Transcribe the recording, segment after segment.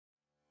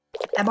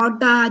About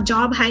the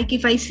job hike,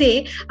 if I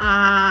say,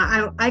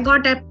 I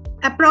got a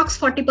approx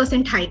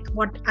 40% hike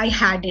what I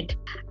had it.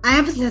 I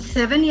have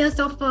 7 years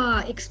of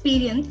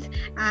experience,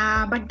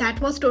 but that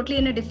was totally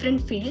in a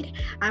different field.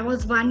 I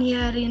was 1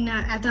 year in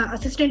as an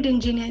assistant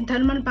engineer in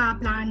thermal power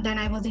plant. Then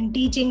I was in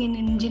teaching in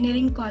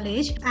engineering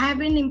college. I have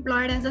been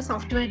employed as a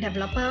software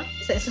developer,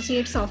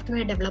 associate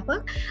software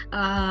developer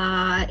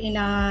in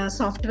a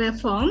software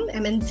firm,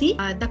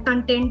 MNC. The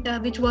content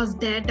which was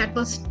there, that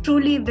was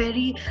truly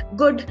very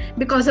good,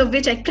 because of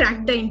which I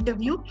cracked the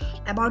interview.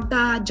 About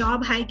the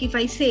job hike, if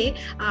I say,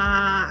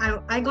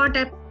 I got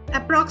a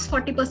approx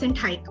 40%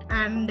 hike,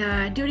 and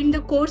during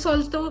the course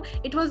also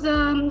it was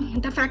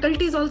the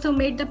faculties also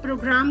made the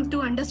program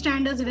to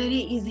understand us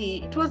very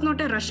easy. It was not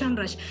a rush.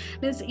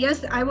 Means,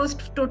 yes, I was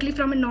totally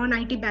from a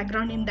non-IT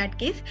background in that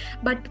case,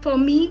 but for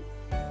me,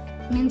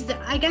 means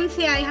I can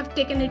say I have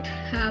taken it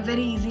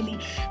very easily,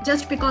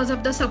 just because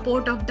of the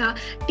support of the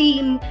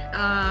team,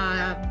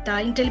 the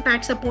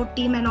Intellipaat support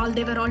team and all.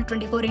 They were all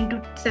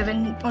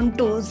 24/7 on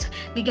toes.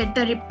 We get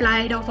the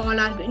reply of all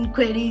our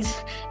inquiries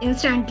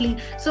instantly.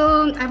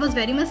 So I was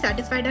very much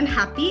satisfied and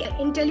happy.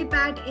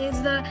 Intellipaat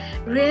is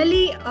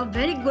really a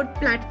very good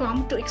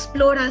platform to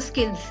explore our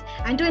skills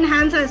and to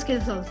enhance our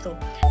skills also.